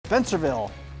Spencerville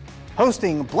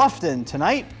hosting Bluffton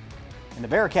tonight, and the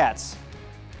Bearcats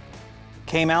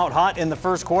came out hot in the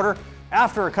first quarter.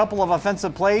 After a couple of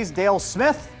offensive plays, Dale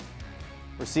Smith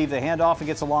received the handoff and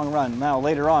gets a long run. Now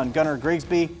later on, Gunnar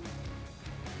Grigsby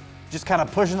just kind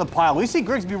of pushing the pile. We see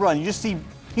Grigsby run, you just see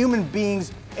human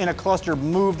beings in a cluster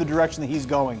move the direction that he's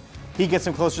going. He gets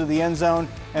them closer to the end zone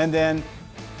and then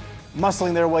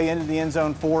muscling their way into the end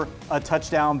zone for a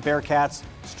touchdown. Bearcats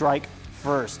strike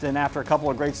first. And after a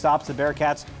couple of great stops, the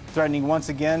Bearcats threatening once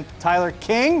again. Tyler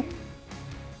King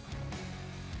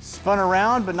spun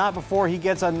around, but not before he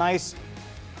gets a nice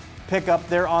pick up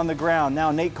there on the ground.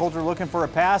 Now Nate Coulter looking for a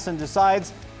pass and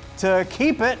decides to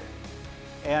keep it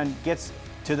and gets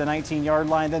to the 19-yard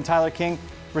line. Then Tyler King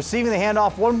receiving the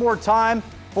handoff one more time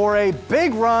for a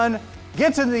big run,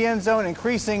 gets into the end zone,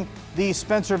 increasing the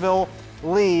Spencerville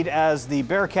lead as the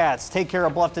Bearcats take care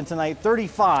of Bluffton tonight,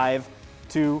 35-14.